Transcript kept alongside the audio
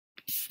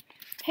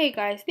Hey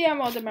guys, the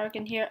Emerald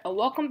American here, and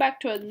welcome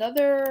back to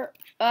another,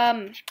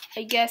 I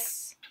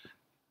guess,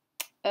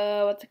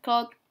 what's it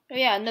called? Oh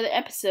yeah, another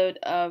episode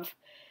of,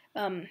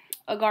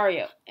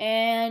 Agario.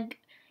 And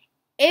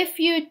if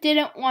you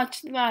didn't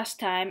watch last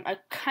time, I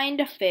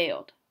kinda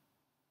failed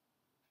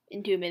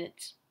in 2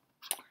 minutes.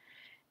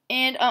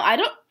 And,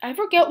 I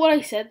forget what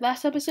I said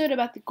last episode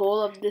about the goal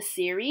of this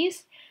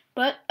series,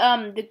 but,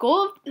 I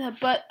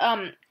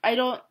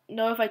don't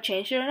know if I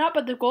changed it or not,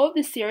 but the goal of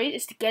this series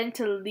is to get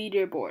into the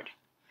leaderboard.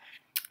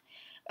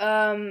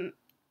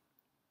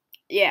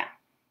 Yeah,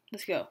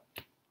 let's go.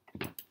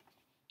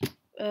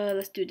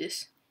 Let's do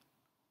this.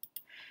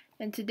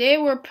 And today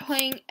we're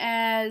playing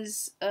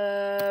as,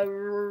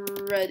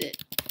 Reddit.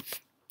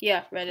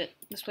 Yeah, Reddit.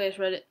 Let's play as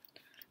Reddit.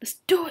 Let's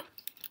do it!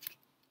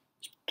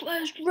 Let's play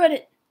as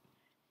Reddit!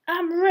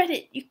 I'm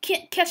Reddit! You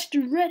can't catch the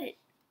Reddit!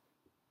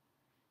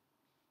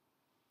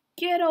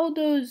 Get all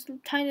those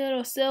tiny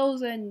little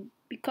cells and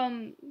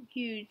become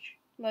huge,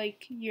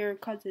 like your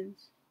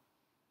cousins.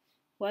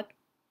 What?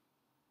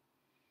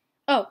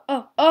 Oh,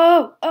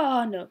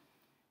 no.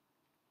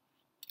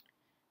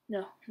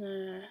 No.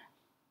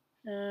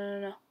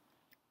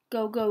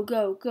 Go.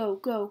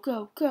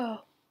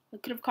 I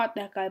could have caught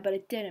that guy, but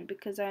I didn't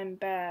because I'm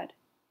bad.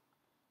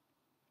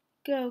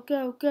 Go,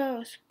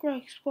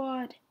 Strike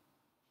Squad.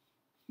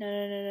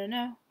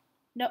 No.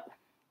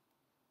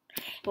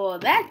 Well,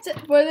 that's it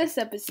for this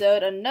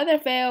episode. Another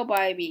fail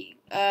by me.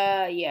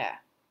 Yeah.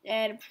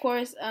 And of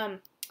course,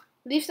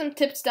 leave some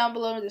tips down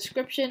below in the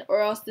description,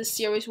 or else this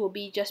series will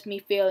be just me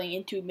failing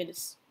in 2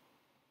 minutes.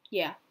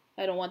 Yeah,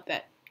 I don't want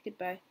that.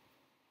 Goodbye.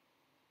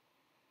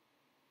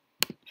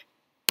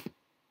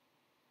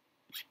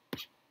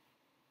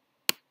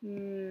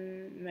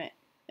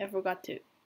 I forgot to